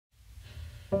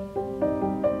My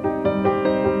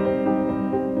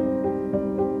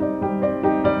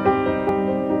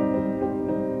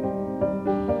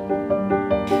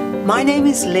name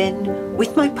is Lynn,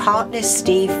 with my partner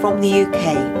Steve from the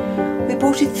UK. We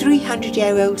bought a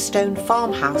 300-year-old stone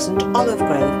farmhouse and olive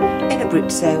grove in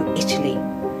Abruzzo, Italy,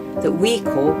 that we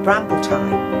call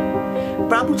Brambletie.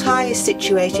 Brambletie is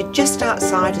situated just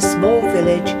outside a small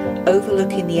village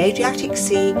overlooking the Adriatic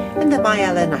Sea and the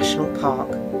Maiella National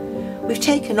Park. We've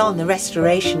taken on the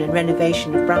restoration and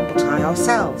renovation of Brambletie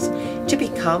ourselves to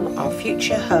become our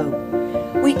future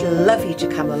home. We'd love you to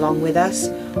come along with us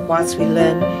whilst we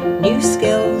learn new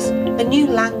skills, a new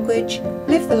language,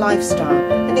 live the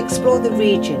lifestyle and explore the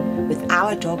region with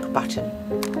our dog Button.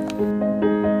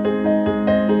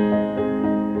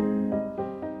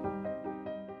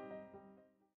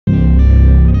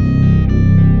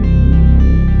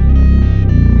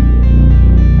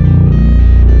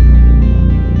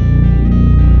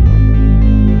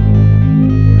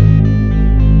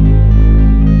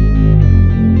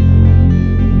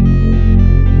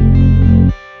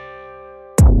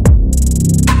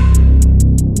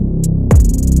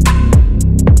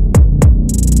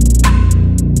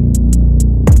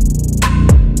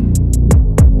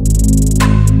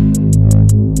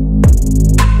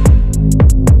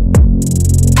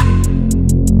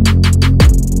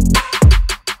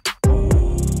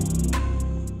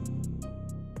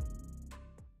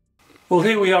 Well,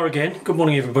 here we are again. Good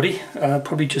morning, everybody.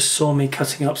 Probably just saw me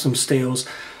cutting up some steels.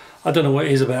 I don't know what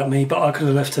it is about me, but I could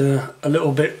have left a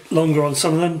little bit longer on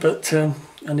some of them, but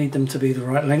I need them to be the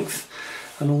right length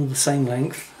and all the same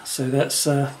length. So that's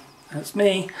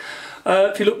me.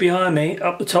 If you look behind me,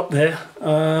 up the top there,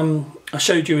 I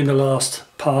showed you in the last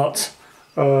part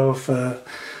of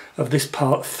this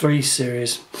part 3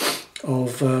 series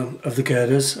of the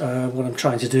girders, what I'm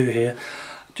trying to do here.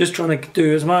 Just trying to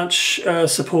do as much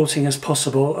supporting as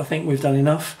possible. I think we've done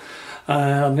enough.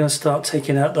 I'm going to start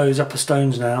taking out those upper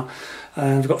stones now.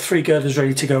 I've got 3 girders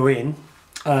ready to go in,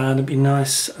 and it'd be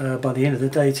nice by the end of the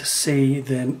day to see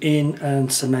them in and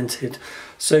cemented.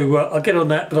 So I'll get on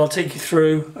that, but I'll take you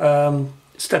through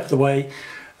step of the way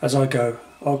as I go.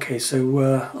 Okay,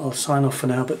 so I'll sign off for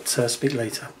now, but speak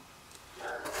later.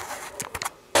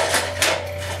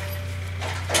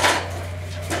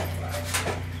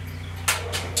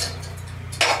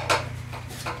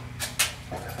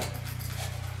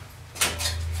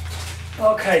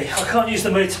 Okay, I can't use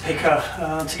the motor picker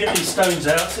to get these stones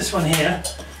out. This one here,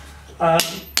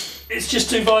 it's just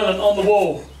too violent on the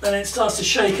wall, and it starts to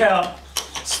shake out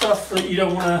stuff that you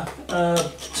don't want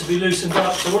to be loosened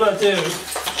up. So what I do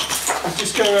is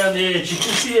just go around the edge. You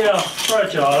can see how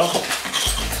fragile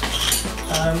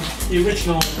the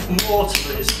original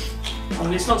mortar is. I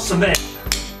mean, it's not cement.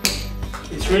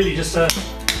 It's really just a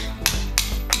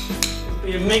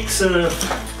mix of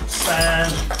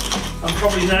sand and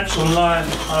probably natural lime.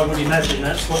 I would imagine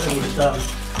that's what they would have done,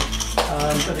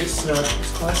 but it's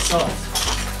quite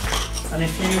soft. And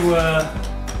if you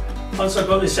once I've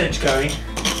got this edge going,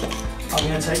 I'm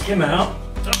going to take him out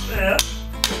up there.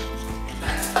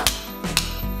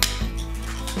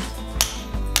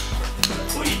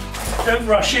 Don't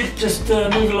rush it, just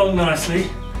move along nicely.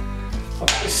 I've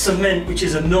got this cement, which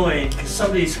is annoying because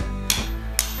somebody's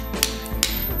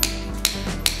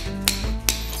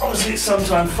obviously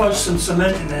sometimes fudge some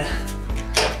cement in there.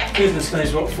 Goodness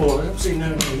knows what for, there's absolutely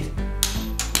no need.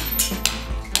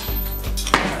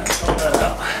 Pop that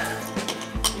out.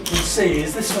 You can see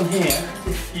is this one here,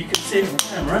 if you can see it on the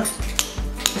camera,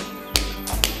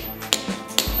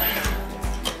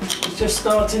 it's just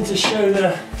starting to show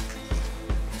the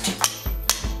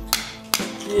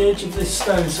edge of this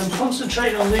stone. So I'm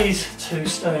concentrating on these 2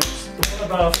 stones, the one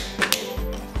above,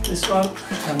 this one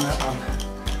and that one.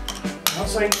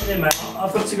 Once I get them out,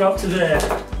 I've got to go up to there.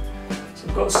 So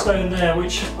I've got a stone there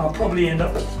which I'll probably end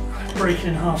up breaking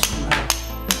in half somehow.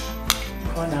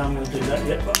 Quite now I'm going to do that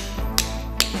yet, but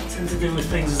I tend to deal with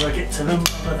things as I get to them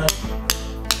rather than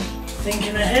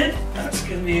thinking ahead. That's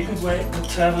going to be a good way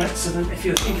to have an accident if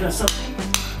you're thinking of something.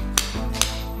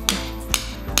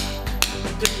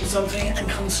 Doing something and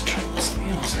concentrate on something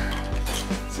else.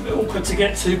 It's a bit awkward to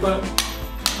get to, but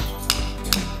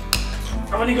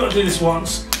I've only got to do this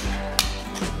once.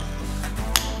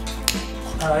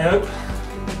 I hope,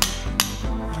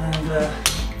 and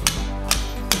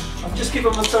I've just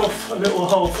given myself a little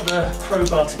hole for the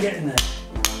crowbar to get in there.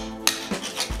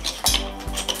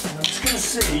 And I'm just going to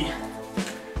see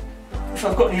if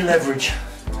I've got any leverage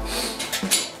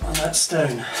on that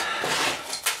stone.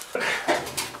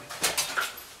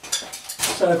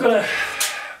 So I've got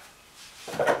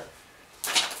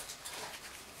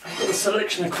a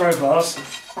selection of crowbars.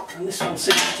 and this one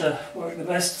seems to work the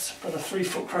best. Got a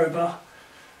 3-foot crowbar.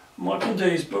 What I can do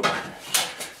is, but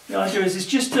the idea is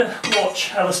just to watch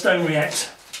how the stone reacts.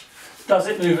 Does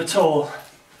it move at all?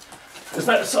 Because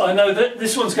that's, I know that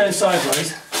this one's going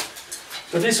sideways,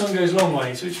 but this one goes long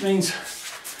ways, which means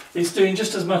it's doing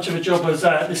just as much of a job as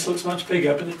that. This looks much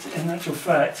bigger, but in actual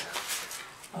fact,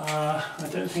 I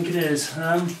don't think it is.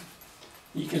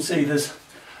 You can see there's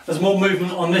more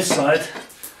movement on this side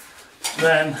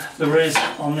than there is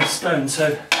on this stone.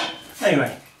 So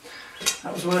anyway,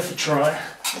 that was worth a try.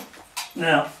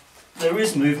 Now, there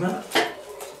is movement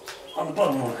on the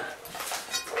bottom one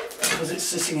because it's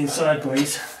sitting in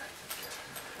sideways.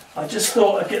 I just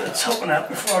thought I'd get the top one out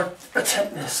before I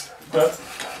attempt this, but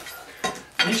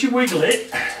as you wiggle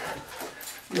it,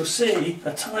 you'll see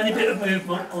a tiny bit of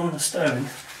movement on the stone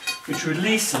which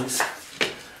releases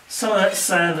some of that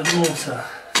sand and mortar.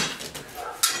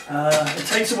 It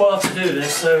takes a while to do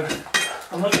this, so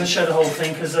I'm not going to show the whole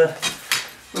thing because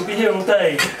we'll be here all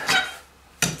day.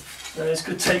 So this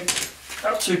could take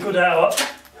up to a good hour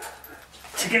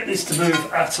to get this to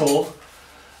move at all.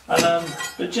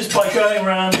 But just by going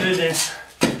around doing this,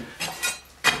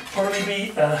 probably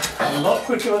be a lot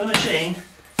quicker with the machine.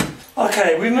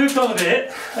 Okay, we moved on a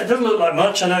bit. It doesn't look like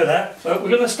much, I know that, but we're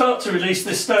going to start to release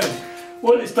this stone.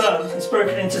 What it's done, it's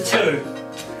broken into two.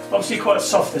 Obviously quite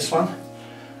soft, this one.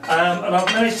 And I've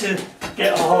managed to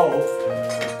get a hole,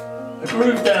 a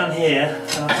groove down here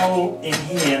and a hole in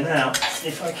here. Now,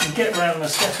 if I can get around the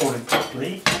scaffolding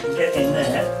properly and get in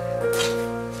there,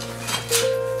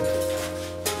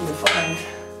 you'll find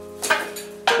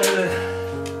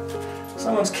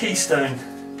someone's keystone.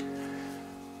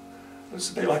 Looks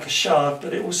a bit like a shard,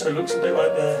 but it also looks a bit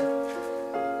like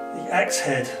the axe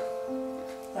head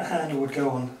that handle would go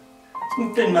on.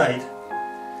 It's been made.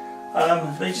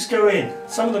 They just go in.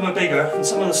 Some of them are bigger and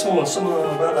some of them are smaller, some of them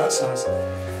are about that size.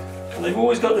 And they've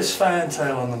always got this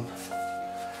fantail on them.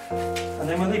 And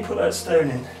then when they put that stone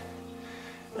in,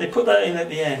 they put that in at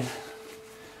the end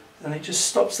and it just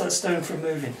stops that stone from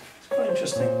moving. It's quite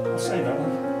interesting. I'll save that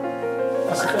one.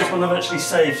 That's the first one I've actually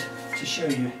saved to show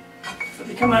you. But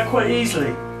they come out quite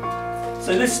easily.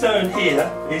 So this stone here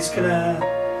is going to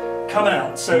come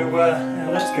out. So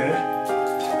now let's go.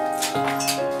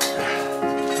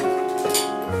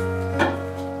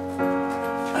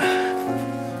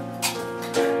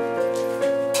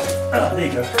 Ah, there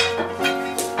you go.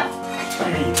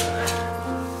 There you go.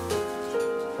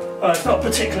 Well, it's not a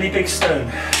particularly big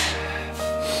stone.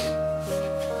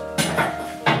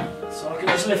 So I can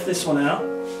just lift this one out.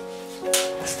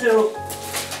 Still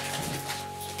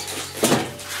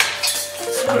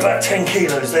about 10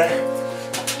 kilos there.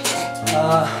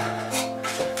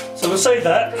 So we'll save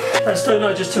that. That stone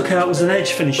I just took out was an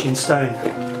edge finishing stone.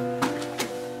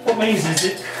 What it means is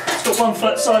it's got one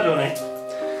flat side on it.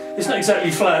 It's not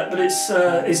exactly flat, but it's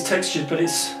textured, but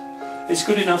it's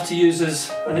good enough to use as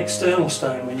an external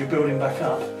stone when you're building back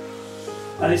up.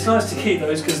 And it's nice to keep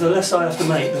those because the less I have to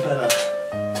make, the better.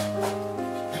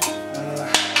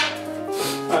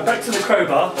 Right, back to the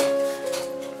crowbar.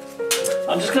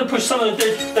 I'm just going to push some of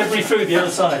the debris through the other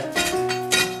side.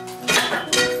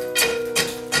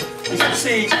 You can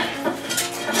see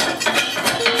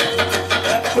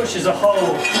that pushes a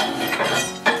hole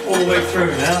all the way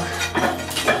through now.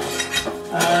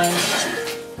 And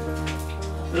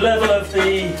the level of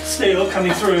the steel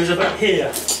coming through is about here.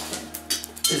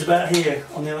 Is about here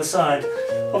on the other side.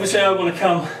 Obviously I want to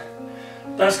come,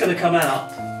 that's going to come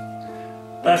out.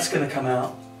 That's going to come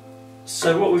out.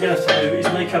 So what we're going to have to do is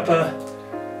make up a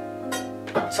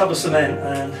tub of cement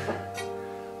and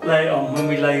lay it on when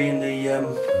we lay in the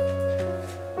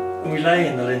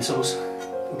lintels.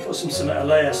 We'll put some cement, a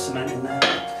layer of cement in there,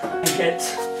 and get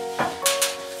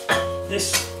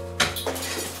this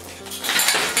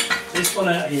one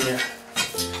out here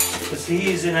because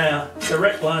he is in our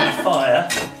direct line of fire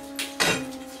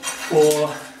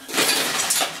for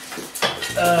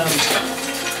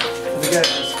the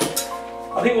girders.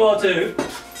 I think what I'll do,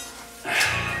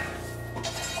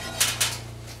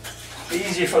 it'll be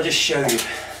easier if I just show you,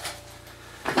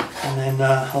 and then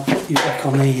I'll put you back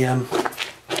on the,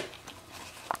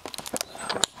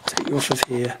 take you off of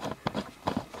here.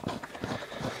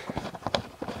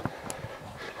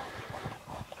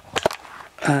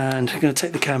 And I'm going to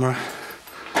take the camera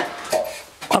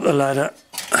up the ladder.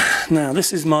 Now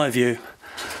this is my view.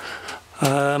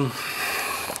 Now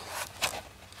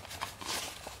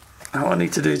what I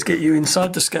need to do is get you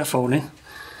inside the scaffolding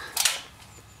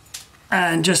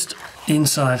and just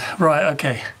inside. Right,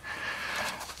 okay.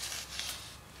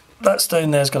 That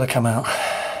stone there's got to come out.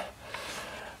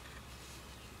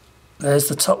 There's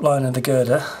the top line of the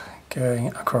girder going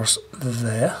across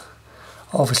there.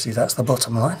 Obviously that's the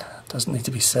bottom line, doesn't need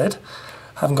to be said.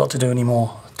 Haven't got to do any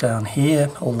more down here,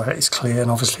 all that is clear,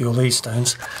 and obviously all these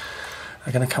stones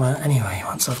are going to come out anyway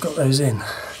once I've got those in.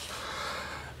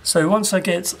 So once I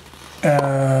get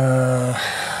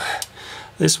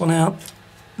this one out,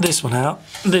 this one out,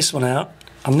 this one out,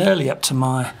 I'm nearly up to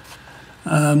my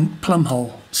plumb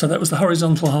hole. So that was the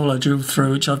horizontal hole I drilled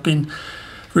through, which I've been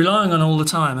relying on all the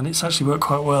time, and it's actually worked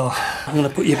quite well. I'm going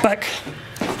to put you back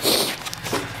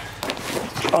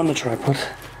on the tripod.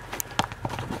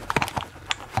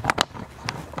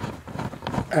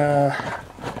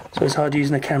 So it's hard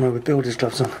using a camera with builder's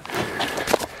gloves on.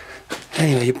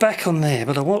 Anyway, you're back on there,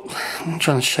 but what I'm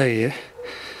trying to show you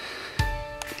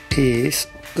is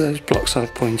those blocks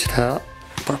I've pointed out,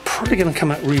 but are probably going to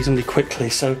come out reasonably quickly,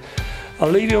 so I'll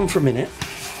leave you on for a minute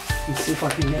and see if I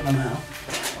can get them out.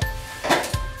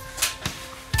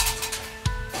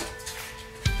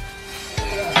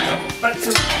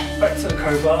 Back to the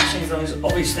crowbar. Seems like it's an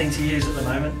obvious thing to use at the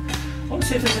moment. I want to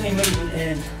see if there's any movement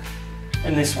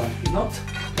in this one. He's not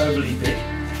overly big.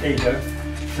 There you go.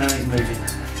 Now he's moving.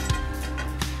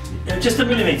 Yeah, just a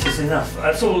millimetre is enough.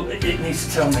 That's all it needs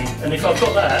to tell me. And if I've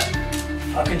got that,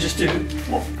 I can just do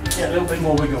a little bit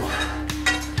more wiggle.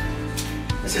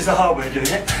 This is the hard way of doing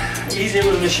it. Easier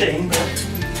with a machine, but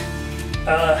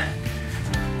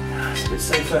it's a bit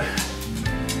safer.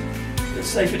 It's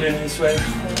safer doing it this way.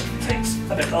 It takes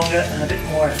a bit longer and a bit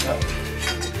more effort.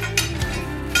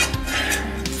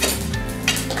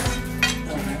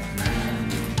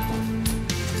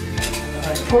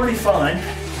 You'll probably find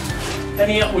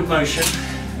any upward motion,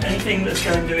 anything that's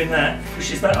going doing that,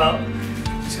 pushes that up,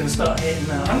 it's going to start hitting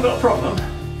now. I haven't got a problem,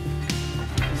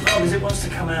 as long as it wants to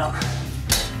come out.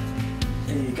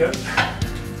 There you go.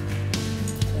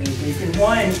 There you go. You can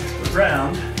wind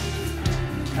round,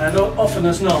 and often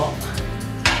as not,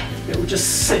 it will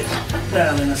just sit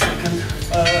down in a second,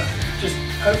 just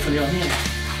hopefully on here.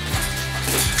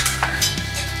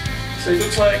 So it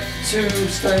looks like two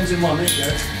stones in one, there you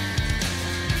go.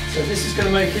 So this is going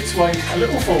to make its way a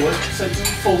little forward, so it doesn't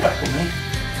fall back on me.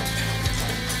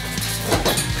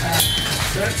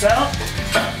 So it's out.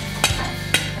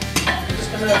 I'm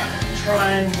just going to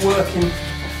try and work in.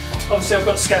 Obviously I've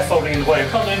got scaffolding in the way, I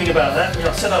can't do anything about that, but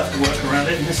I said I have to work around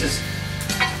it, and this is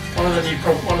one of the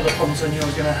problems I knew I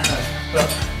was going to have. But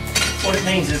what it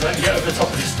means is I can get over the top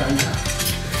of this stone now.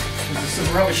 There's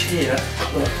some rubbish here,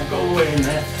 look, I've got all the way in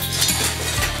there.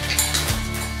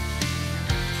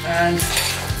 And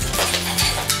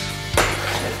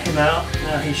let him out,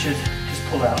 now he should just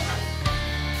pull out.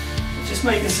 Just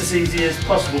make this as easy as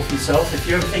possible for yourself. If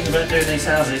you ever think about doing these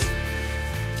houses,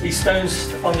 these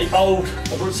stones on the old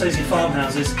Abruzzese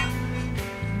farmhouses,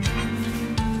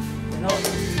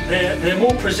 they're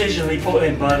more precisionally put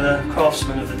in by the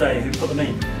craftsmen of the day who put them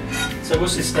in. So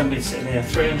what's this stone been sitting here,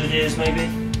 300 years maybe?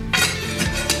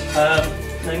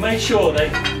 They made sure they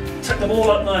took them all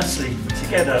up nicely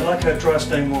together like a dry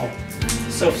stone wall,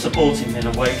 self-supporting in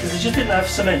a way, because they just didn't have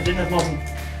cement, didn't have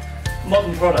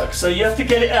modern products. So you have to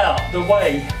get it out the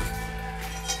way,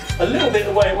 a little bit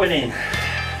the way it went in,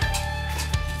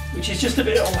 which is just a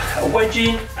bit of a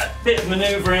wedging, a bit of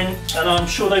manoeuvring, and I'm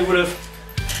sure they would have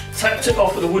tapped it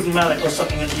off with a wooden mallet or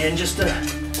something at the end just to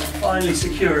finally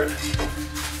secure it.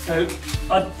 So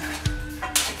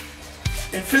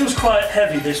it feels quite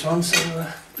heavy, this one, so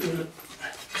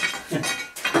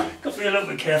got to be a little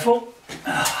bit careful.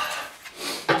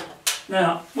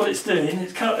 Now what it's doing,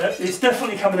 it's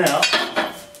definitely coming out,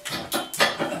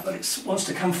 but it wants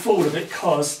to come forward a bit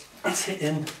because it's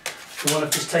hitting the one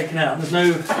I've just taken out. There's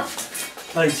no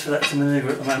place for that to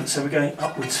manoeuvre at the moment, so we're going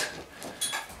upwards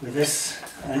with this,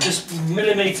 and just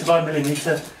millimetre by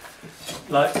millimetre,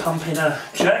 like pumping a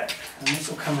jack, and this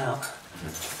will come out.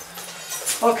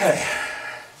 Okay,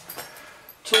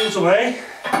 tools away,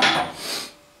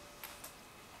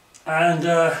 and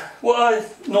what I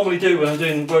normally do when I'm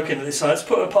doing working at this site is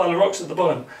put a pile of rocks at the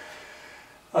bottom.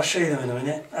 I'll show you them in a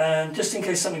minute, and just in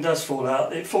case something does fall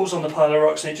out, it falls on the pile of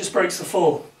rocks and it just breaks the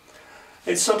fall.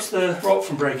 It stops the rock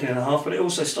from breaking in half, but it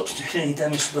also stops doing any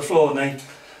damage to the floor,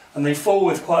 and they fall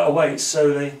with quite a weight,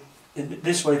 so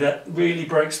this way that really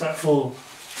breaks that fall.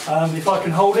 If I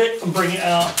can hold it and bring it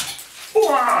out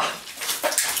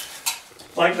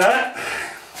like that,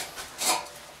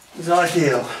 is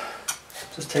ideal.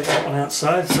 Just take that one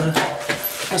outside, so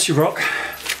that's your rock.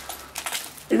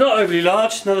 It's not overly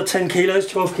large, another 10 kilos,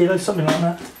 12 kilos, something like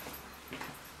that.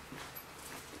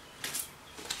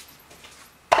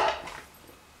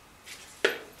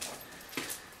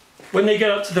 When they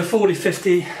get up to the 40,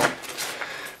 50,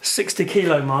 60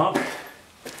 kilo mark,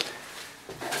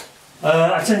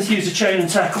 I tend to use a chain and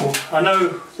tackle. I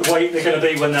know the weight they're going to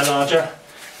be when they're larger,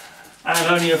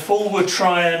 and only a fool would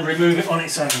try and remove it on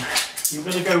its own. You're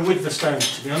going to go with the stone,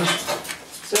 to be honest.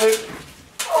 So,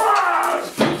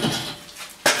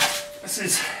 this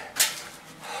is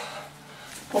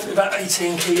probably about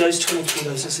 18 kilos, 20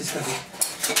 kilos. This is heavy,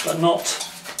 but not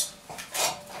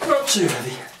too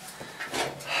heavy.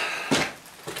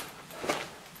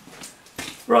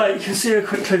 Right, you can see how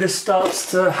quickly this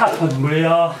starts to happen. We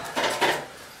are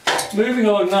moving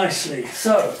along nicely.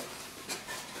 So,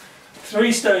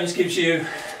 3 stones gives you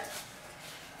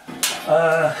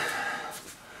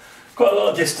quite a lot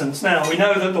of distance. Now, we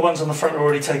know that the ones on the front are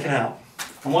already taken out.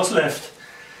 And what's left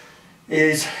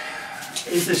is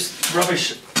this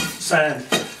rubbish sand.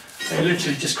 It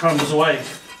literally just crumbles away.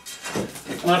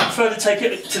 And I prefer to take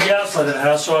it to the outside of the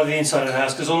house rather than the inside of the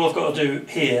house, because all I've got to do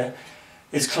here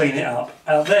is clean it up.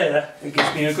 Out there, it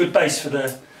gives me a good base for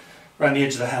around the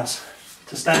edge of the house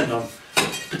to stand on,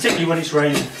 particularly when it's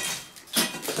raining.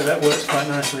 So that works quite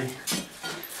nicely.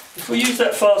 If we use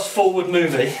that fast forward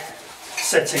movie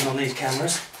setting on these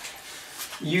cameras,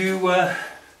 you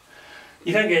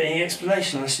don't get any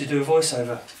explanation unless you do a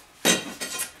voiceover.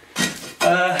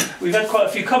 We've had quite a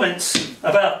few comments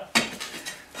about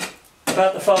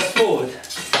the fast forward.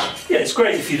 Yeah, it's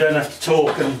great if you don't have to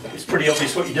talk and it's pretty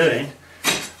obvious what you're doing,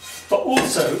 but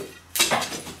also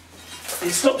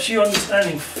it stops you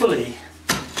understanding fully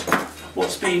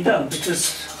what's being done,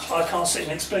 because I can't sit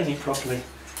and explain it properly.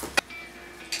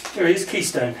 Here it is,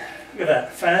 keystone. Look at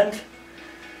that, fanned.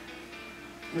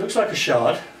 It looks like a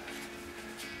shard,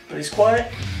 but it's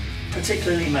quite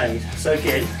particularly made. So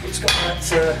again, it's got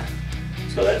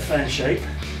that fan shape,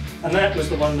 and that was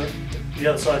the one that the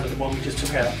other side of the one we just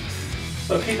took out.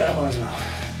 So keep that one as well.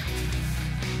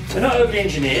 They're not overly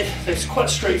engineered. It's quite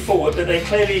straightforward, but they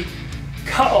clearly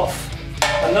cut off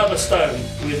another stone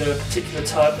with a particular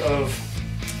type of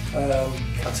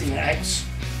cutting axe,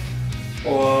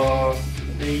 or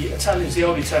the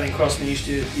old Italian craftsmen used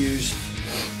to use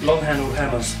long-handled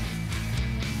hammers.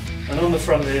 And on the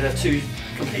front there, they're 2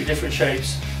 completely different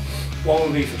shapes. One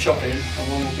will be for chopping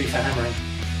and one will be for hammering.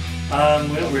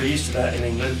 We're not really used to that in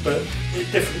England, but it's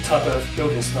a different type of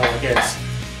building style, I guess.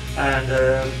 And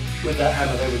with that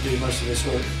hammer they would do most of this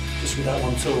work just with that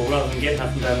one tool, rather than getting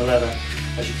up and down the ladder,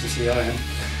 as you can see I am.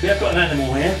 We have got an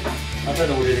animal here. I don't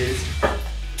know what it is.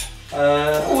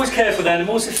 Always careful with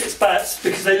animals if it's bats,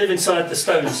 because they live inside the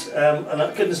stones,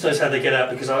 and goodness knows how they get out,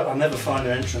 because I'll never find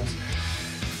an entrance.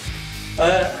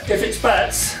 If it's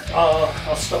bats,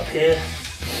 I'll stop here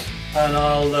and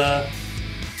I'll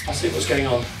see what's going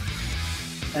on,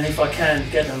 and if I can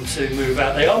get them to move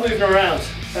out. They are moving around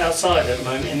outside at the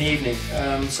moment in the evening,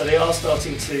 so they are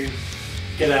starting to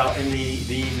get out in the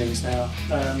evenings now,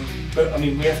 but I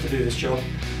mean, we have to do this job.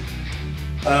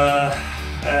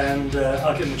 And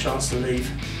I give them a chance to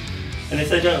leave, and if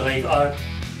they don't leave, I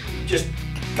just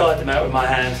guide them out with my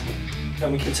hand,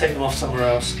 and we can take them off somewhere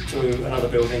else to another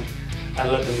building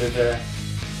and let them live there.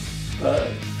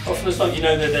 But often as not, you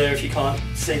know they're there if you can't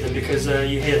see them, because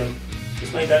you hear them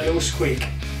just make that little squeak.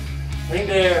 I think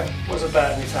there was a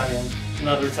bat in Italian,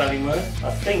 another Italian word. I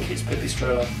think it's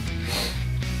pipistrello.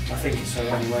 I think it's so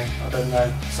anyway, I don't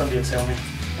know, somebody will tell me,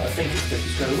 but I think it's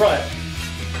pipistrello. Right.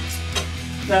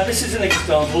 Now this is an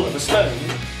example of a stone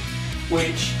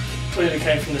which clearly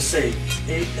came from the sea.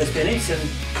 It has been eaten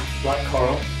like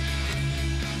coral,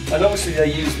 and obviously they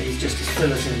use these just as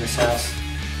fillers in this house.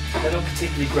 They're not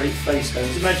particularly great face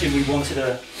stones. Imagine we wanted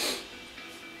a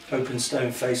open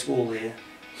stone face wall here.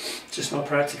 It's just not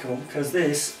practical, because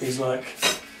this is like,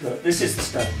 look, this is the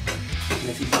stone, and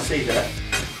if you can see that,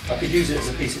 I could use it as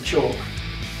a piece of chalk,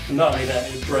 and not only that,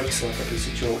 it breaks like a piece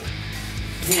of chalk.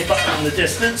 Here back in the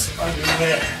distance, under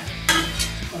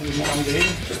what I'm doing,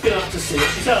 just good enough to see it.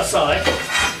 She's outside,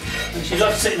 and she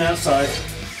loves sitting outside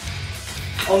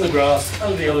on the grass,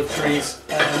 under the olive trees,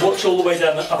 and watch all the way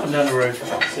down up and down the road.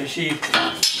 So she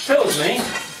tells me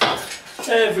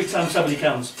every time somebody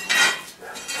comes.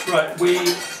 Right, we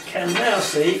can now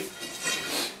see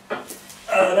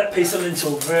that piece of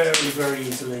lintel very, very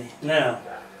easily. Now,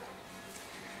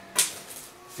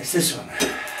 it's this one.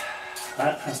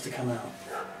 That has to come out.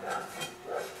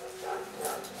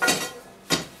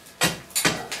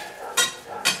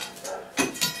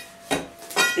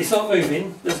 It's not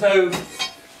moving,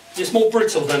 it's more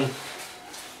brittle than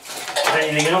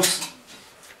anything else.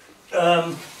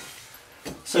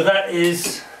 So that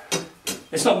is,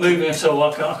 it's not moving at all.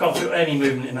 I can't feel any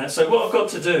movement in that. So what I've got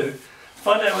to do,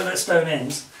 find out where that stone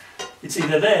ends. It's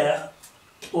either there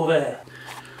or there.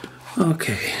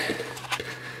 Okay,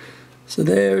 so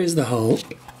there is the hole.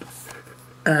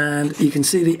 and you can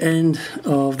see the end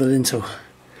of the lintel.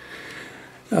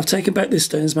 I've taken back this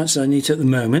stone as much as I need to at the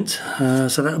moment,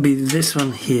 so that'll be this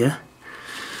one here,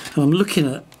 and I'm looking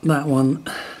at that one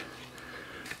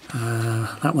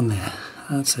there,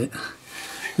 that's it.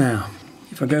 Now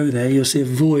if I go there, you'll see a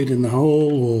void in the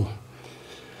whole wall,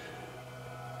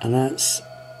 and that's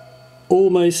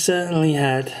almost certainly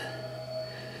had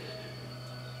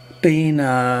been,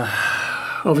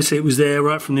 obviously it was there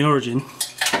right from the origin,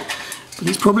 but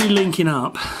it's probably linking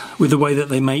up with the way that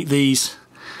they make these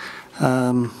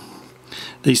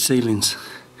ceilings.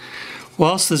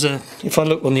 Whilst there's a, if I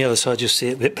look on the other side you'll see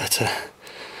it a bit better.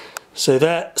 So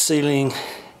that ceiling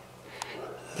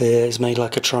there is made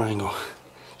like a triangle.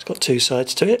 It's got two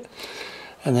sides to it,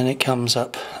 and then it comes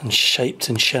up and shaped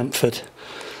and chamfered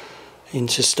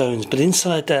into stones, but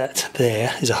inside that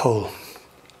there is a hole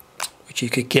which you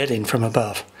could get in from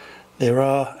above. There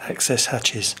are access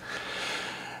hatches,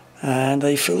 and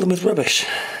they fill them with rubbish,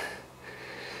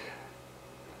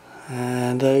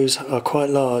 and those are quite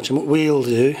large. And what we'll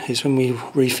do is, when we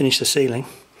refinish the ceiling,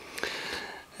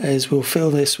 is we'll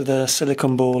fill this with a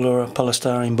silicone ball or a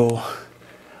polystyrene ball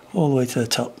all the way to the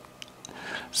top,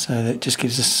 so that it just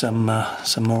gives us some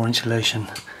more insulation.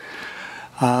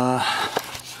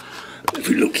 If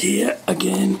we look here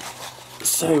again,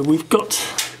 so we're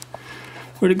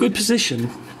in a good position.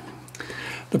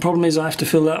 The problem is I have to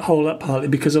fill that hole up partly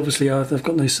because obviously I've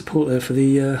got no support there for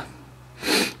the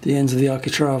ends of the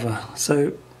architrave.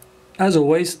 So as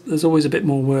always, there's always a bit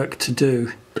more work to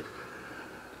do.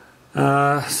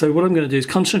 So what I'm going to do is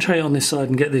concentrate on this side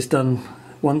and get this done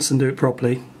once and do it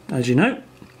properly, as you know.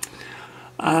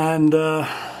 And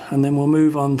then we'll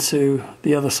move on to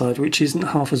the other side, which isn't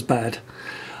half as bad.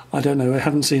 I don't know, I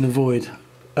haven't seen a void.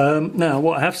 Now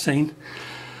what I have seen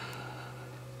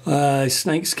is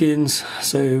snake skins,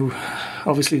 so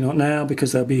obviously not now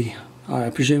because they'll be, I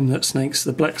presume that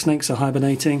the black snakes are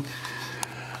hibernating.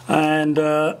 And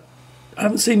I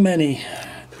haven't seen many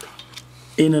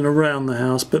in and around the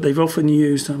house, but they've often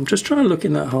used, I'm just trying to look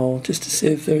in that hole just to see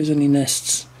if there is any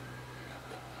nests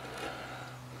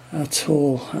at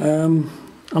all. I'm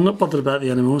not bothered about the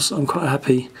animals, I'm quite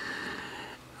happy.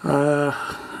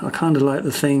 I kind of like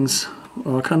the things,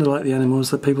 or I kind of like the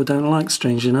animals that people don't like,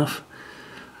 strange enough.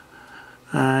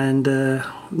 And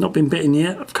not been bitten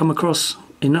yet. I've come across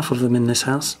enough of them in this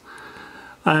house.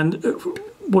 And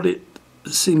what it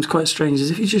seems quite strange is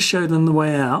if you just show them the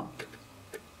way out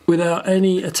without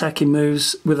any attacking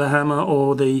moves with a hammer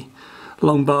or the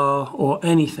long bar or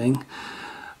anything,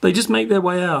 they just make their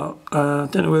way out.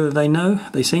 Don't know whether they know,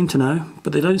 they seem to know,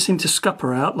 but they don't seem to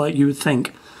scupper out like you would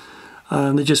think.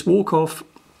 They just walk off,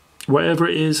 whatever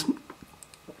it is,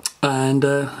 and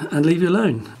leave you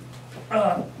alone.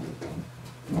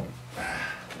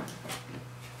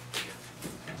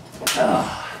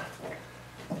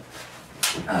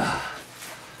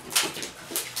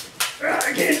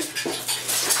 Again,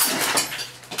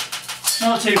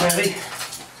 not too heavy,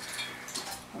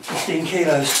 15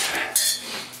 kilos,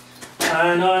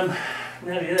 and I'm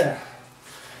nearly there.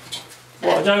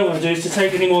 What I don't want to do is to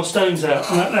take any more stones out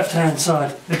on that left hand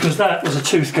side, because that was a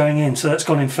tooth going in, so that's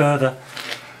gone in further.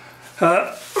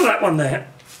 That one there,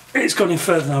 it's gone in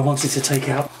further than I wanted to take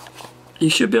out. You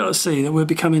should be able to see that we're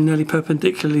becoming nearly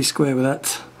perpendicularly square with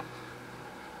that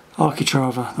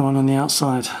architrave, the one on the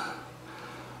outside.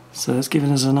 So it's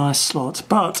given us a nice slot,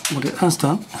 but what it has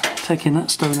done, taking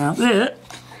that stone out there,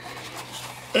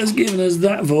 has given us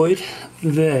that void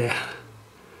there.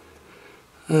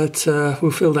 But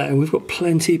we'll fill that in. We've got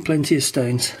plenty of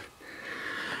stones.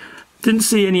 Didn't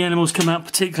see any animals come out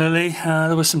particularly.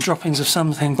 There were some droppings of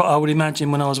something, but I would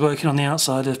imagine when I was working on the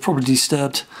outside it's probably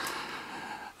disturbed,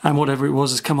 and whatever it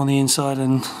was has come on the inside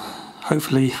and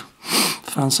hopefully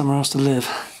found somewhere else to live.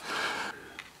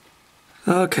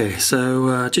 Okay,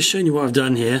 so just showing you what I've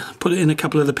done here. Put it in a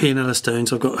couple of the pianella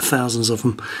stones. I've got thousands of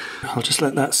them. I'll just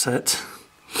let that set,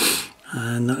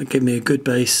 and that'll give me a good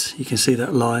base. You can see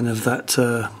that line of that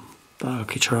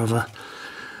architrave,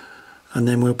 and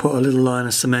then we'll put a little line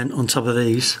of cement on top of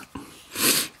these,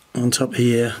 on top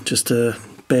here, just to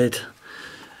bed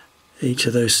each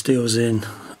of those steels in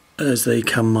as they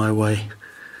come my way.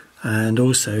 And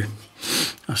also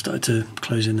I've started to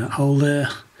close in that hole there.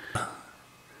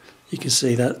 You can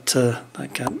see that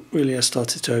that gap really has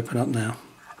started to open up now.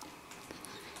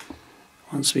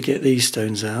 Once we get these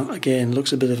stones out, again,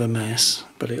 looks a bit of a mess,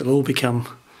 but it'll all become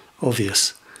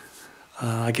obvious.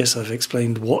 I guess I've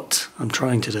explained what I'm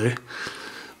trying to do,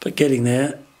 but getting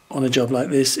there on a job like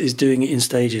this is doing it in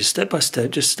stages, step by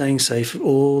step, just staying safe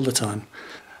all the time.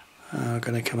 Are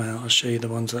going to come out. I'll show you the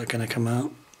ones that are going to come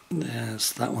out.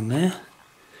 There's that one there.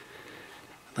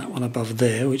 that one above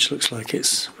there, which looks like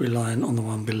it's reliant on the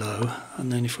one below.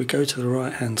 And then if we go to the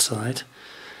right hand side,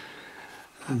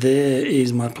 there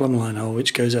is my plumb line hole,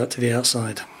 which goes out to the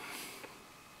outside.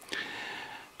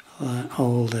 That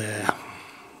hole there.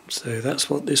 So that's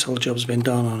what this whole job's been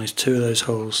done on, is 2 of those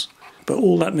holes. But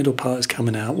all that middle part is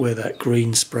coming out where that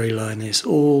green spray line is,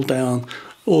 all down,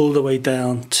 all the way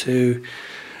down to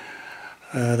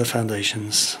the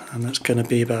foundations, and that's going to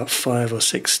be about 5 or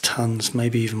 6 tons,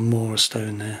 maybe even more, of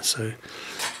stone there. So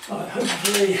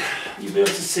hopefully you'll be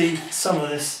able to see some of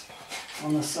this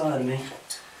on the side of me.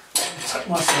 I'll tuck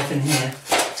myself in here.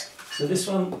 So this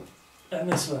one and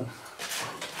this one.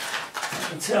 I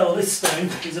can tell this stone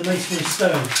is a masonry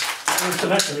stone.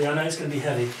 Automatically I know it's going to be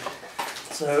heavy.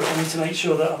 So I need to make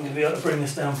sure that I'm going to be able to bring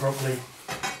this down properly.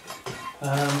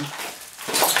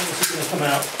 It's going to come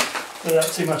out without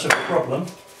too much of a problem,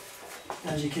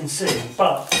 as you can see.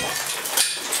 But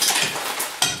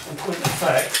in point of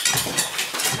fact,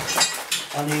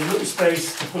 I need a little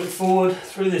space to pull it forward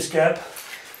through this gap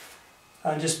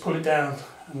and just pull it down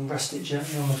and rest it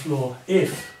gently on the floor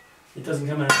if it doesn't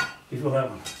come out before that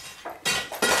one.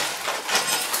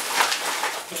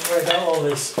 Don't worry about all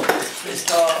this. This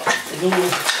part is all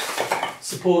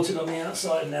supported on the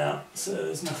outside now, so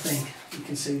there's nothing. You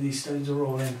can see these stones are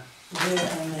all in there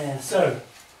and there. So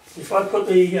if I put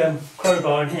the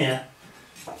crowbar in here,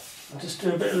 I'll just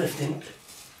do a bit of lifting.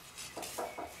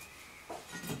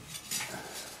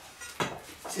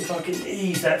 See if I can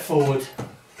ease that forward.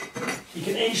 You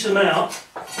can inch them out.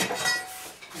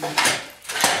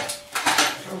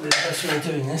 Probably the best way of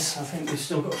doing this. I think we've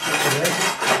still got a couple there.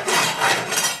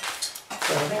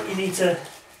 So I think you need to,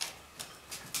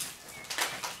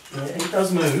 yeah, it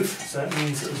does move, so that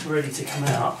means it's ready to come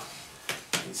out.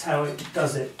 It's how it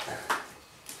does it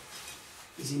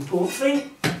is the important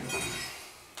thing.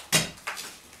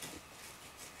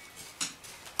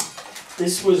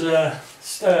 This was a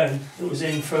stone that was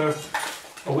in for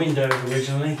a window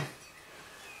originally.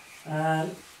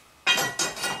 And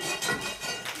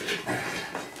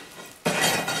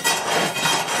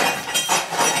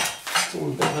it's all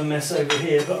a bit of a mess over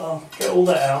here, but I'll get all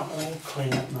that out and I'll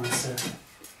clean up nicer.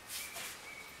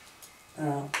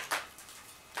 Now,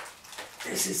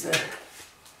 this is the...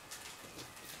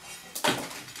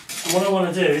 And what I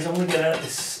want to do is I want to get out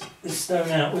this stone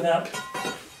out without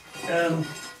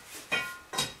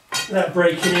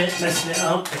breaking it, messing it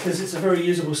up, because it's a very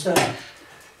usable stone.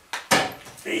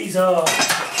 These are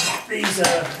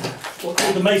what are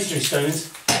called the masonry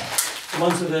stones, the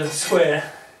ones with a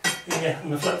square here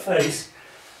and the flat face,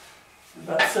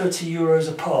 about €30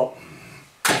 a pop.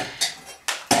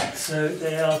 So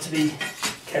they are to be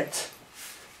kept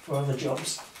for other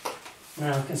jobs.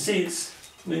 Now I can see it's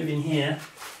moving here,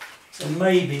 so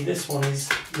maybe this one is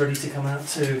ready to come out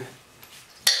too.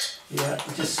 Yeah,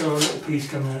 I just saw a little piece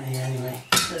coming out here anyway.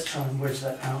 Let's try and wedge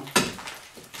that out.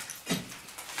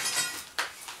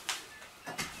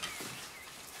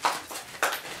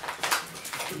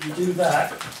 If you do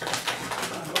that,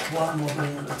 I've got one more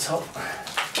thing at the top.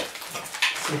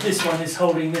 So this one is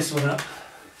holding this one up.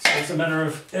 So it's a matter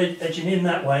of edging in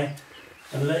that way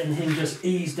and letting him just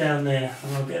ease down there,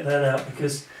 and I'll get that out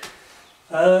because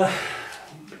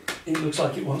it looks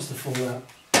like it wants to fall out.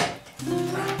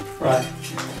 Right,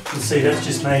 you can see that's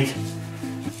just made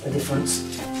a difference.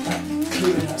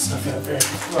 Clearing that stuff out there.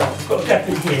 Right, I've got a gap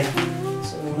in here,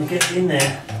 so I want to get in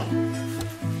there.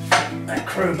 That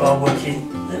crowbar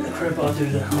working, let the crowbar do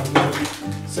the hard work.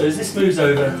 So as this moves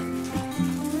over,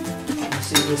 you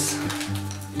see this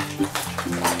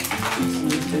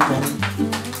big one,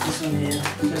 this one here,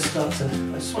 just start to, I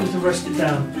just wanted to rest it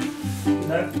down.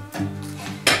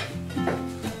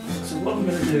 So what I'm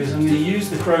going to do is I'm going to use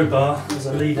the crowbar as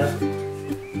a leader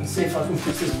and see if I can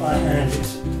push this by hand.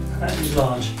 That is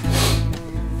large.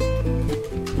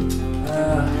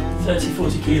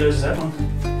 30-40 kilos is that one.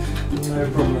 No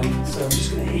problem. So I'm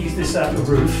just going to ease this out the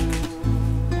roof.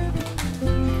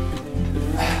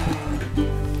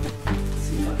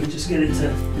 See if I can just get it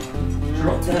to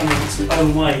drop down on its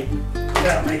own weight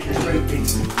without making a great big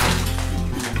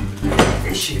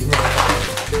issue.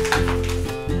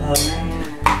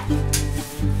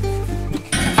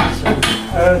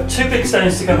 So 2 big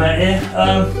stones to come out here.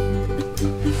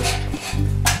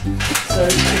 So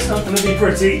it's not going to be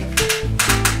pretty.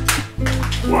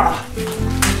 Wow.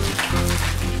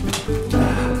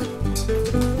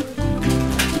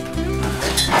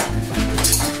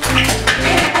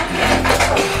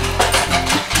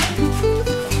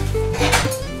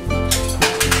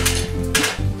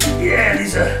 Yeah,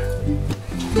 these are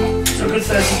a good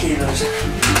 30 kilos.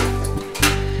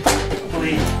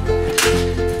 Probably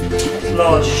as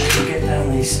large as you can get down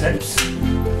these steps.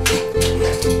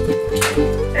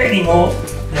 any more,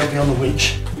 they'll be on the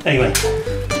winch. Anyway,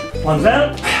 one's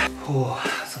out. Oh,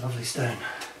 that's a lovely stone.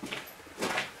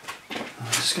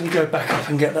 I'm just going to go back up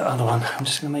and get that other one. I'm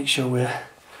just going to make sure we're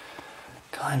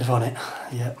kind of on it.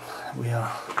 Yep, we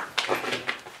are.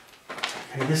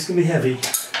 Okay, this is going to be heavy.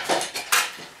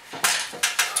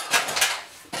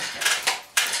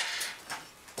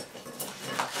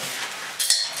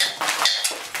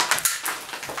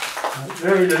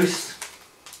 Very loose.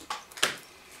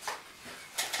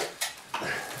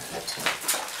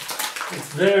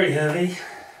 It's very heavy.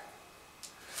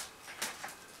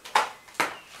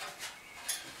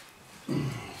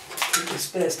 Get the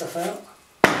spare stuff out.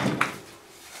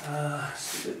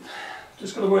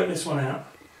 Just got to work this one out.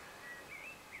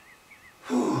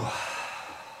 Whew.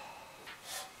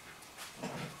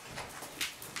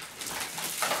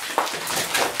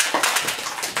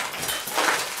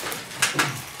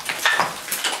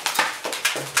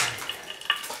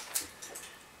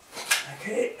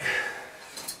 Okay.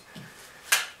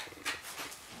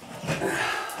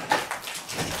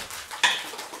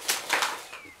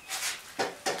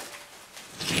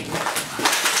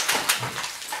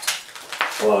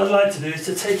 What I'd like to do is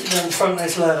to take it down the front of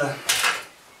this ladder.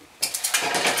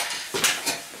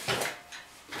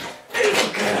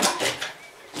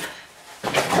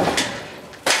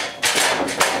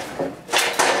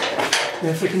 Now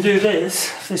if we can do this,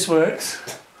 if this works,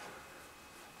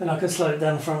 then I can slide it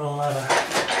down the front of the ladder.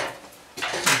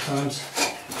 Sometimes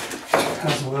it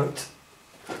has worked.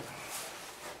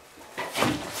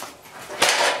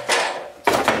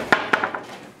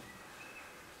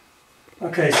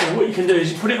 Okay, so what you can do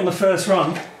is you put it on the first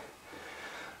rung.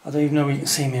 I don't even know where you can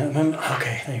see me at the moment.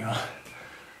 Okay, there you are.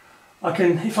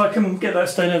 If I can get that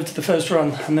stone over to the first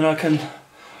rung, and then I can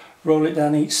roll it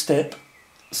down each step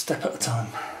at a time.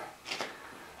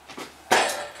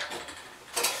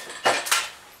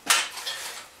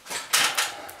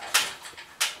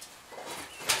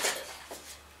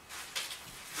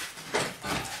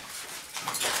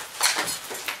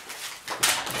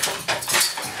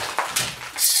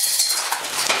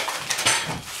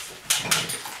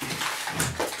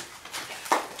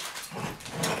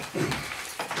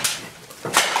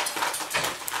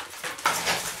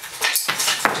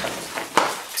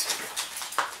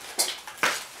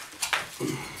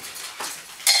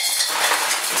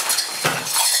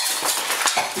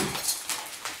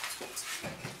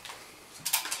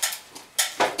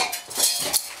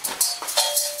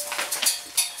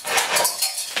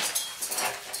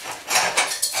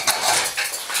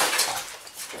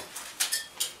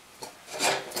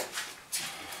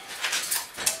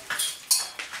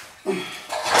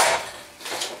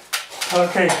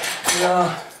 Okay, we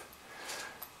are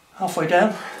halfway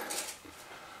down.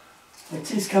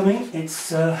 It is coming.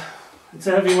 It's a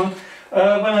heavy one.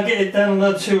 When I get it down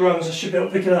another 2 rungs, I should be able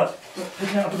to pick it up. But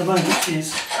picking it up at the moment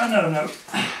is no.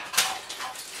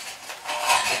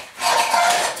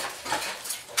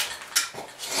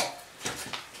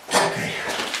 Okay.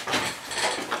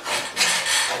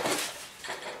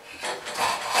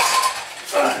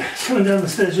 Right, it's coming down the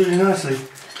stairs really nicely.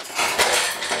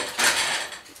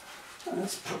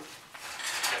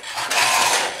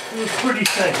 It's pretty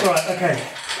safe. Right, okay.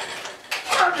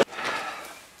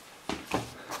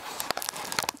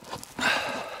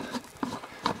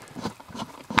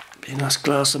 Be a nice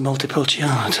glass of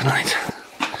Montepulciano tonight.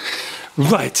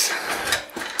 Right.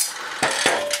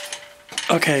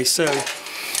 Okay, so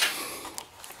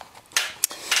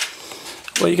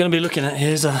what you're going to be looking at here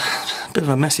is a bit of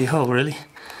a messy hole, really.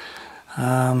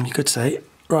 You could say.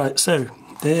 Right, so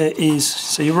there is.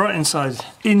 So you're right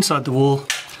inside the wall.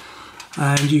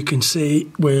 And you can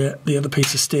see where the other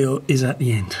piece of steel is at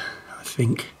the end. I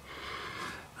think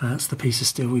that's the piece of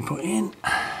steel we put in.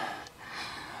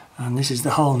 And this is the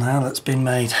hole now that's been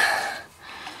made.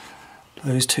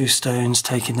 Those 2 stones,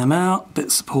 taking them out, bit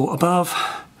of support above.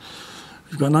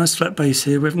 We've got a nice flat base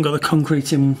here. We haven't got the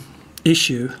concrete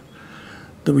issue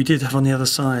that we did have on the other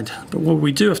side. But what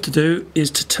we do have to do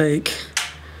is to take,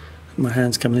 my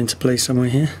hand's coming into place somewhere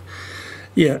here.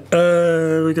 Yeah,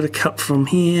 we've got to cut from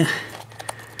here.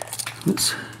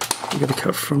 We've got to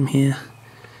cut from here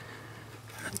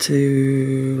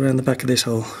to around the back of this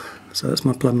hole. So that's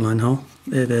my plumb line hole.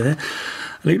 There.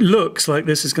 And it looks like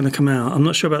this is going to come out. I'm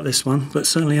not sure about this one, but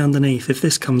certainly underneath. If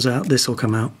this comes out, this will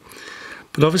come out.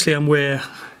 But obviously I'm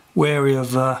wary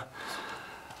of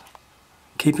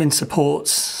keeping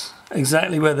supports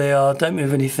exactly where they are. Don't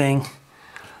move anything.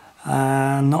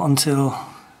 Not until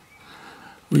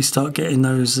we start getting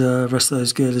those rest of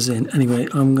those girders in. Anyway,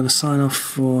 I'm going to sign off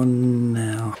for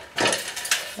now.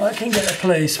 I can get a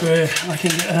place where I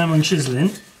can get a hammer and chisel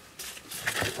in.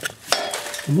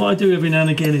 And what I do every now and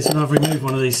again is when I've removed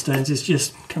one of these stones is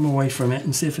just come away from it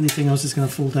and see if anything else is going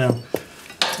to fall down.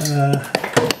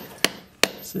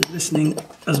 So listening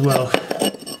as well.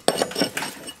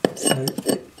 So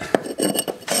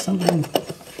something,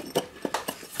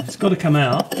 it's got to come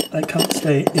out. It can't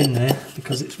stay in there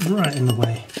because it's right in the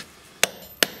way.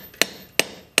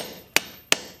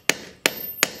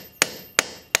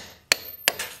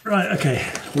 Right, okay,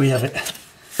 we have it.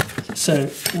 So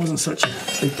it wasn't such a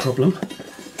big problem.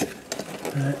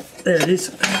 There it is.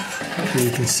 Hopefully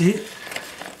you can see it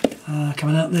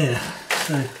coming out there.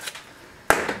 So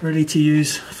ready to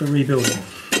use for rebuilding.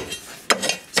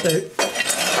 So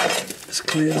let's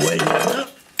clear the way up.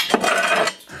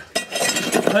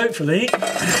 Hopefully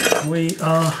we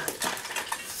are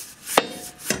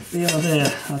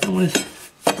there. I don't want to.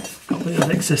 Got a bit of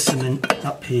excess cement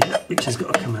up here, which has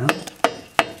got to come out.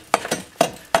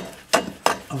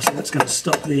 Obviously that's going to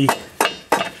stop the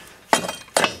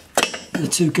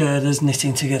two girders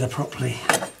knitting together properly.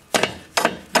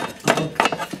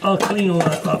 I'll clean all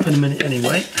that up in a minute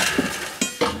anyway.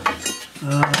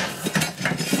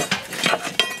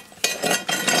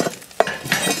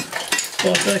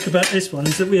 What I like about this one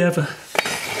is that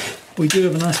we do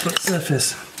have a nice flat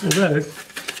surface, although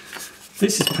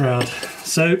this is proud.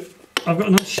 So I've got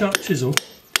a nice sharp chisel,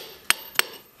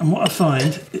 and what I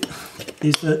find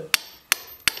is that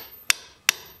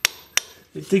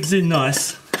it digs in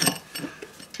nice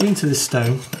into this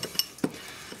stone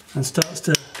and starts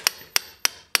to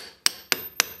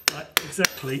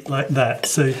exactly like that.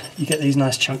 So you get these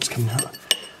nice chunks coming out,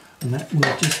 and that will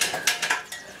just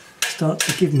start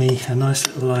to give me a nice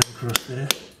little line across there.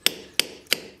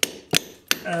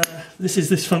 This is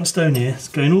this front stone here. It's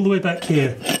going all the way back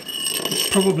here. It's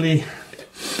probably a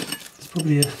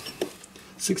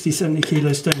 60-70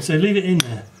 kilo stone. So leave it in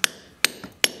there.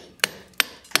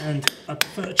 And I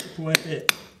prefer to chip away a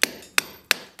bit.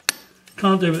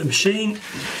 Can't do it with a machine.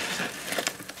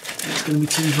 It's going to be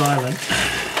too violent.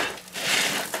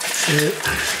 So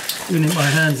doing it with my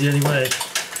hands the only way.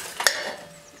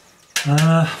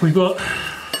 We've got.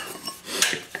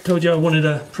 Told you I wanted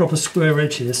a proper square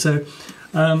edge here, so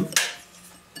I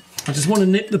just want to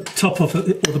nip the top off or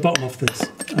the bottom off this.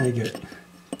 There you go.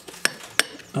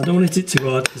 I don't want to hit it too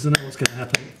hard because I know what's going to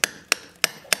happen.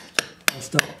 I'll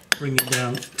start bringing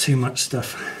down too much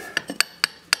stuff.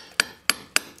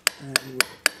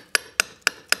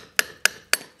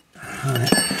 Right.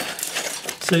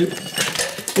 So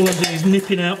all I'm doing is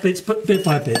nipping out bits, but bit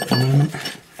by bit at the moment.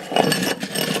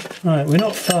 Right, we're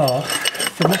not far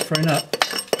from offering up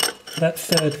that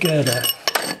third girder,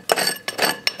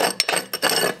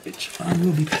 which I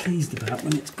will be pleased about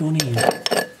when it's gone in.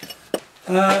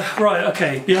 Right,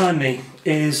 okay, behind me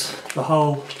is the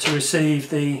hole to receive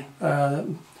the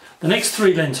next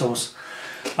 3 lentils.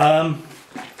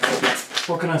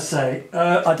 What can I say?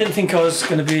 I didn't think I was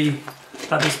going to be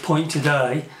at this point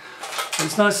today.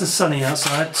 It's nice and sunny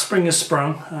outside. Spring has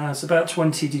sprung. It's about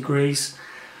 20 degrees.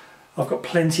 I've got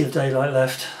plenty of daylight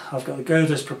left. I've got the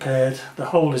girders prepared, the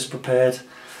hole is prepared,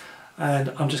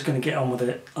 and I'm just going to get on with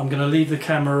it. I'm going to leave the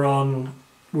camera on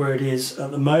where it is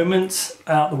at the moment,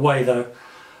 out the way though.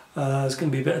 There's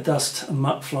going to be a bit of dust and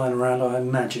muck flying around, I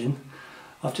imagine.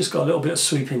 I've just got a little bit of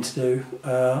sweeping to do,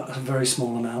 a very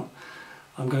small amount.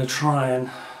 I'm going to try and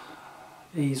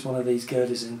ease one of these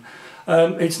girders in.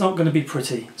 It's not going to be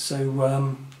pretty,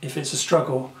 so if it's a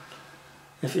struggle,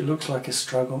 if it looks like a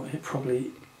struggle, it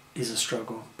probably is a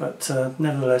struggle, but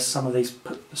nevertheless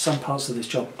some parts of this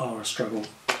job are a struggle.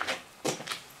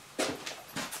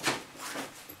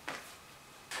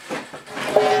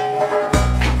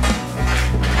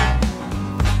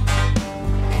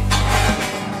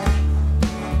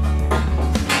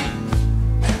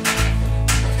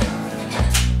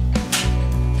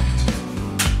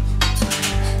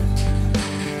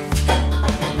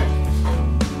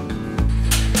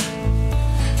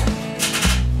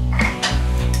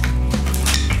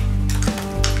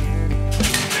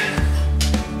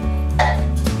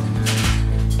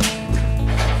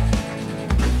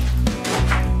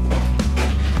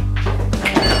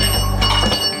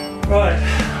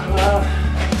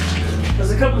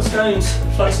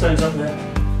 Flat stones up there,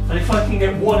 and if I can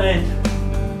get one end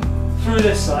through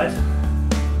this side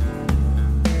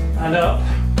and up,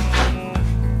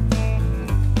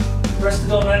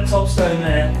 rested on that top stone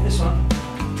there, this one,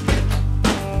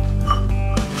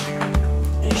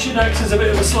 it should act as a bit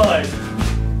of a slide.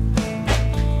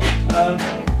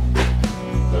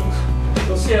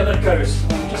 We'll see how that goes.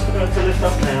 I'm just about to lift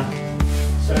up now,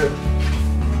 so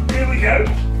here we go.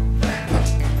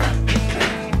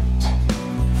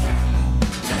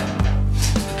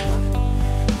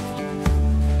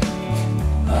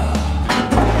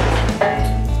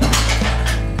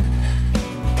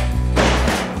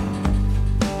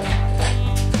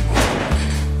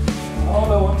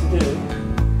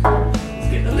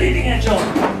 edge on.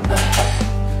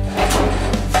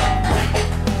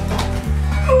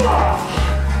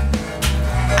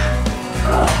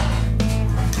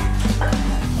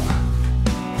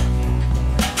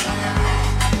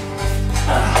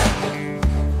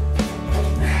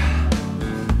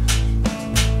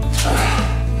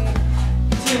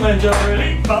 Two-man job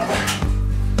really, but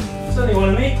it's only one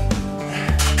of me.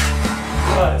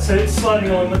 Right, so it's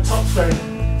sliding on the top stone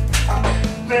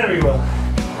very well.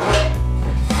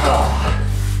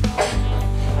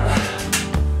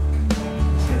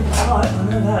 It's getting tight, I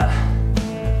know that.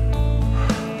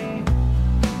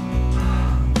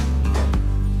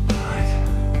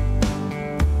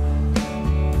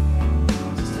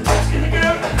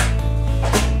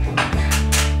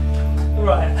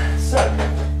 Right, so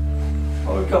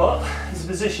what we've got is a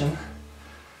position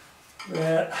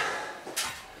where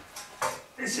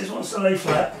this just wants to lay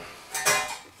flat.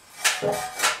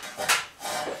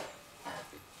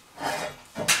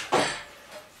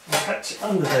 And catch it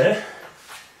under there.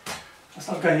 That's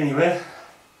not going anywhere.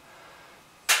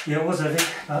 Yeah, it was heavy,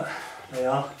 but they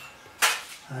are.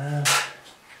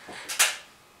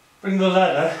 Bring the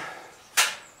ladder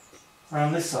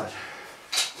around this side.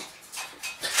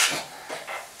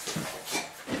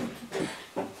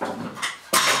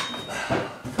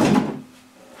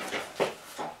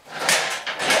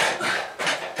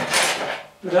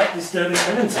 Without disturbing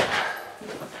the lintel.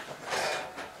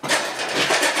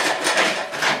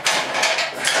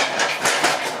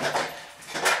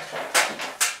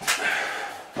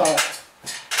 Right.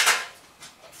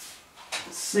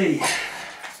 Let's see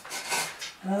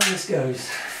how this goes.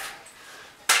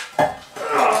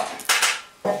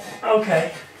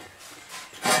 Okay.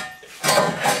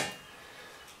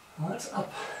 Well, that's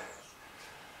up.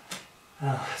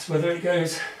 Now, it's whether it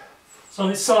goes. It's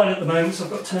on its side at the moment, so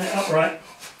I've got to turn it upright.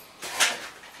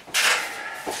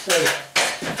 So,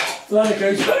 the ladder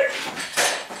goes back.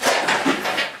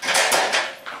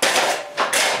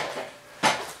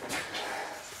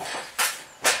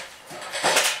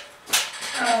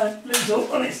 And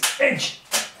lintel on its edge.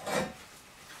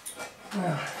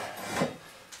 Now,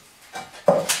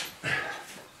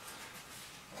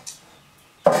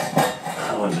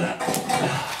 I wonder.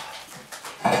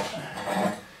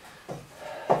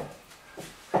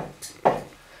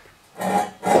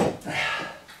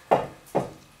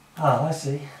 Ah, I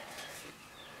see.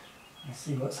 I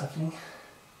see what's happening.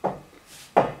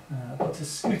 I've got to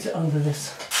scoot it under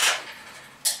this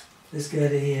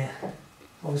girder here.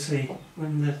 Obviously,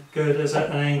 when the girder's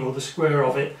at an angle, the square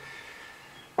of it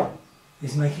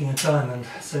is making a diamond.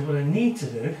 So what I need to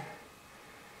do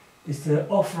is to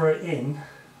offer it in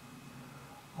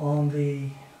on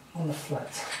the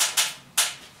flat.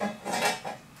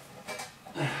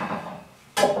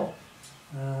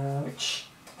 Which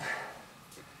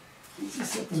easier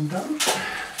said than done.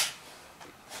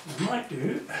 I might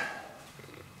do.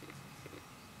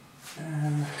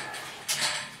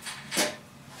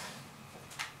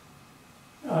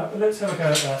 Alright, but let's have a go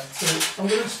at that. So I'm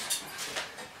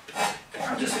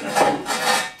just going to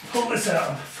pull this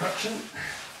out of fraction.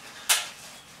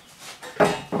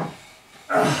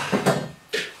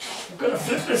 I've got to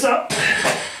flip this up,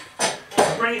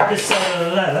 bring it this side of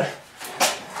the ladder.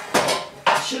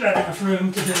 I should have enough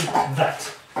room to do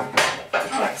that.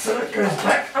 Right, so that goes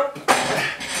back up.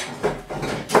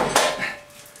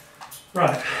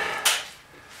 Right.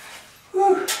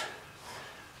 Whew.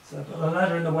 So I've got the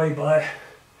ladder in the way by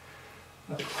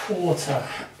a quarter.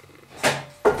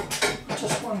 I'm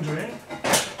just wondering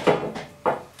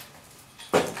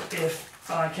if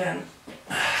I can.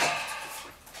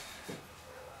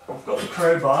 I've got the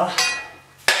crowbar.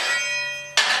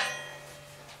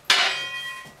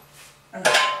 I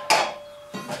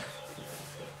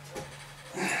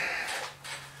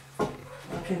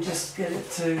can just get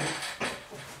it to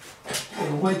get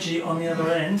a wedgie on the other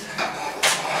end.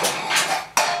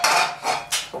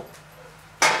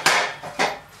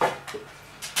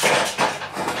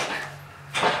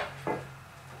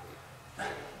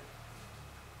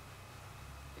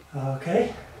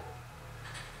 Okay,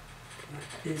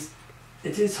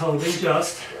 it is holding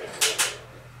just.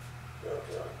 I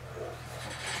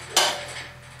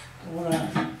don't want to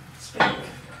speak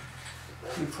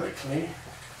too quickly.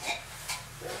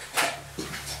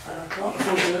 I can't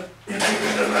afford to hit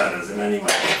with the ladders in any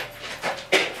way.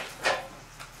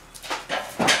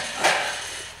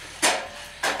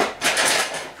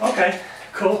 Okay,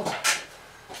 cool.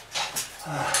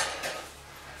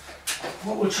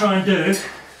 What we'll try and do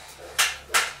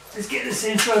is get this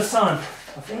in first time.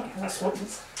 I think that's what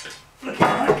it's looking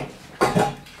like.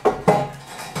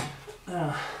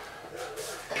 Now,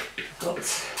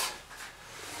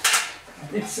 I've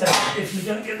It's if you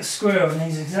don't get the square on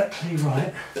these exactly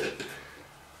right,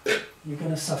 you're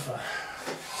going to suffer.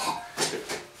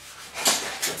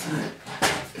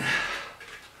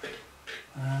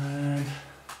 And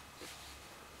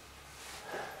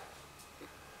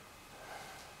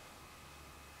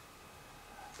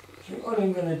what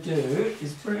I'm going to do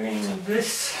is bring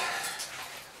this,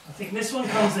 I think this one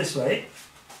comes this way,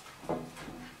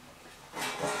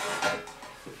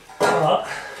 but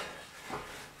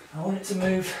I want it to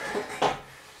move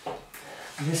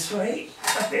this way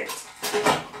a bit.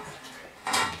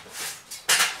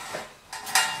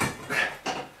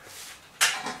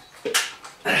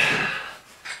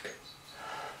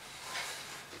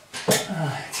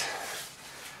 Alright,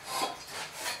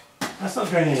 that's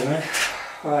not going anywhere.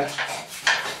 Right,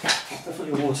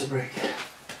 definitely a water break.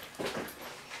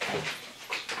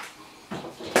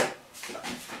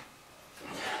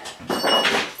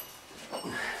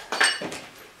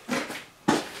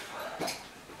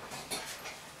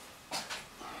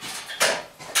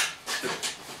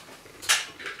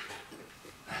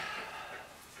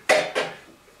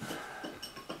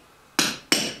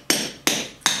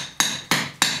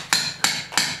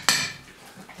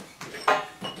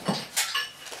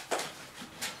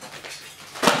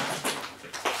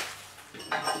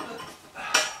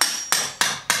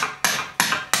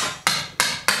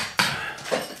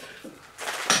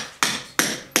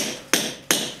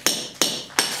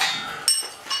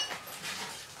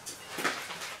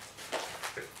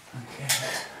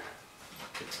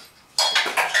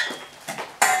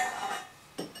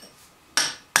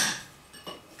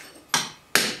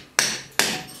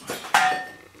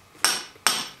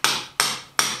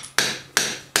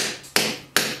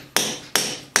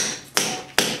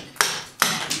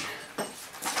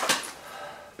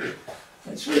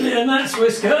 It's really a gnat's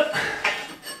whisker,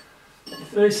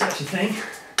 if there is such a thing.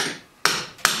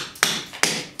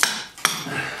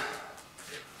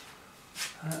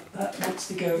 That wants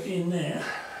to go in there.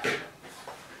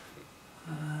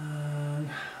 And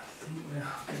I think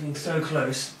we're getting so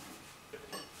close.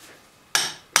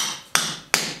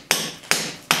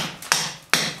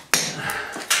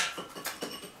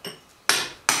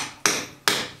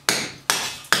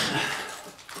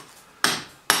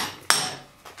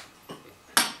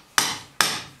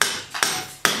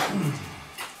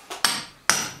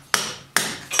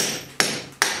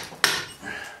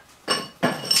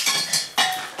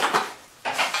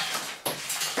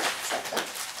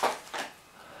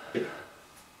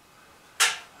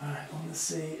 Alright, I want to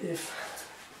see if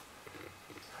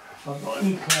I've got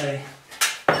any clay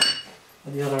at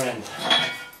the other end.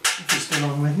 If you're still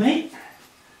on with me.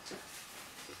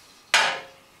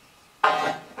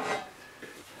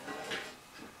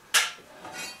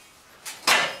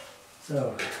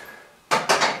 So, I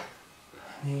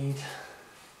need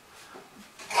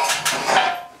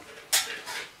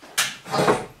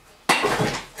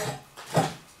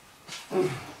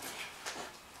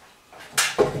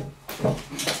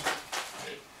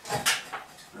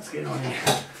let's get on here.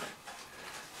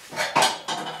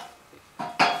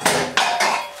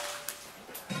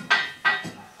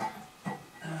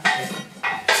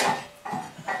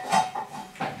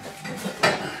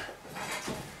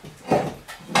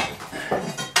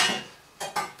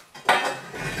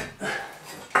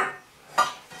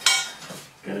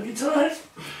 Gonna be tight.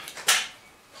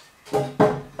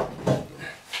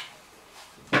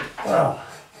 Wow,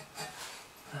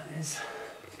 that is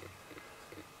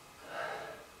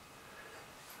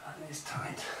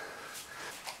tight.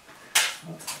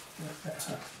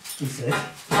 He said.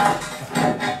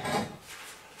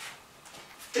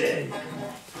 There you go.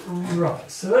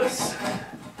 Right, so that's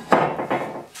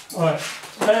right.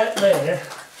 There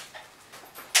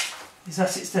is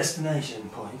at its destination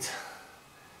point.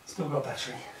 Still got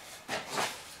battery.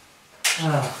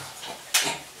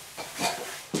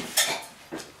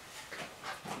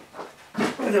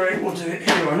 Whether it will do it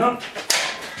here or not,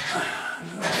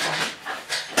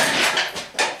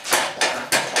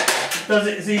 if it does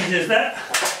it as easy as that,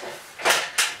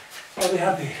 I'll be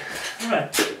happy.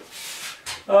 Right.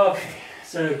 Okay,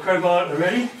 so crowbar at the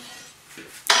ready,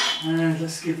 and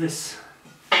let's give this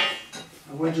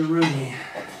a wedge of room here.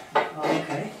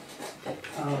 Okay.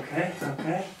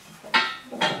 Okay.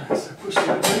 So push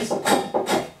that please.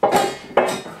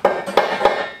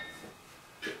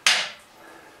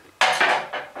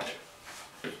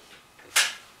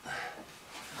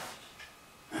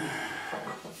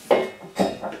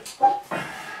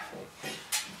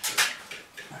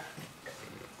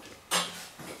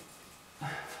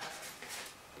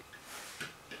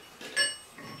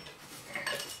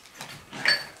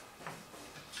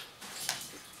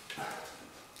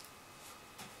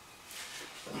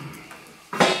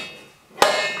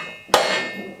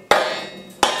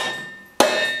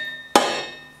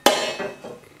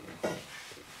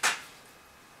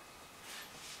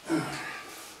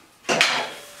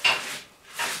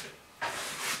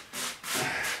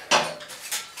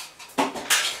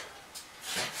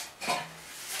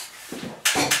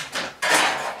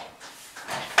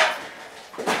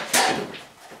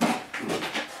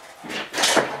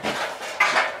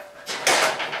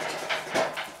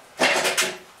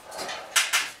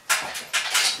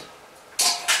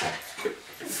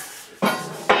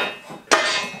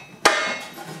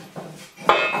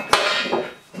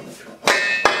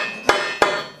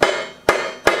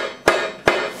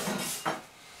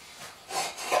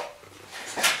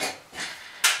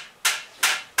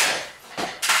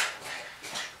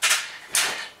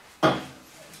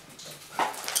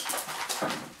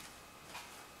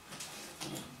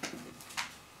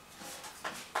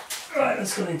 Right,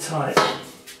 that's gone in tight.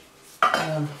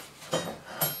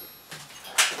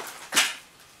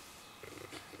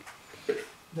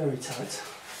 Very tight.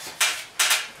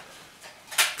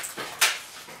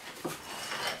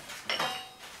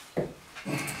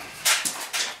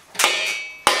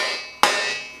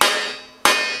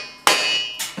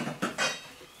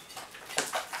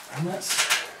 And that's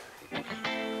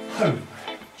home,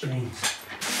 James.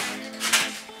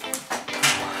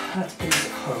 That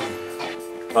is home.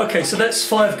 Okay, so that's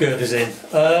 5 girders in.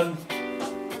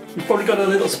 We've probably got a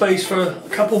little space for a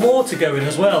couple more to go in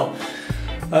as well.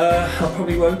 I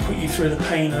probably won't put you through the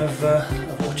pain of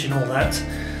watching all that.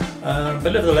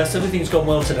 But nevertheless, everything's gone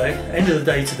well today. End of the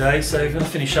day today, so we're going to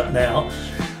finish up now.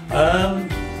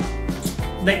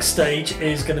 Next stage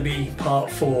is going to be part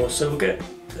 4, so we'll get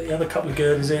the other couple of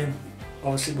girders in.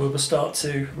 Obviously we'll start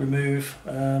to remove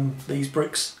these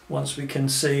bricks once we can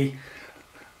see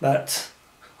that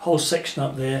whole section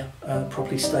up there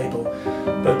properly stable.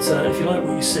 But if you like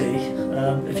what you see,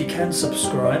 if you can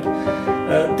subscribe,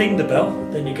 ding the bell,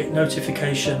 then you get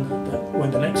notification that when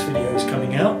the next video is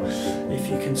coming out, if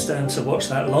you can stand to watch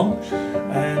that long,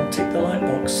 and tick the like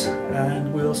box,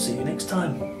 and we'll see you next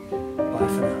time. Bye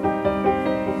for now.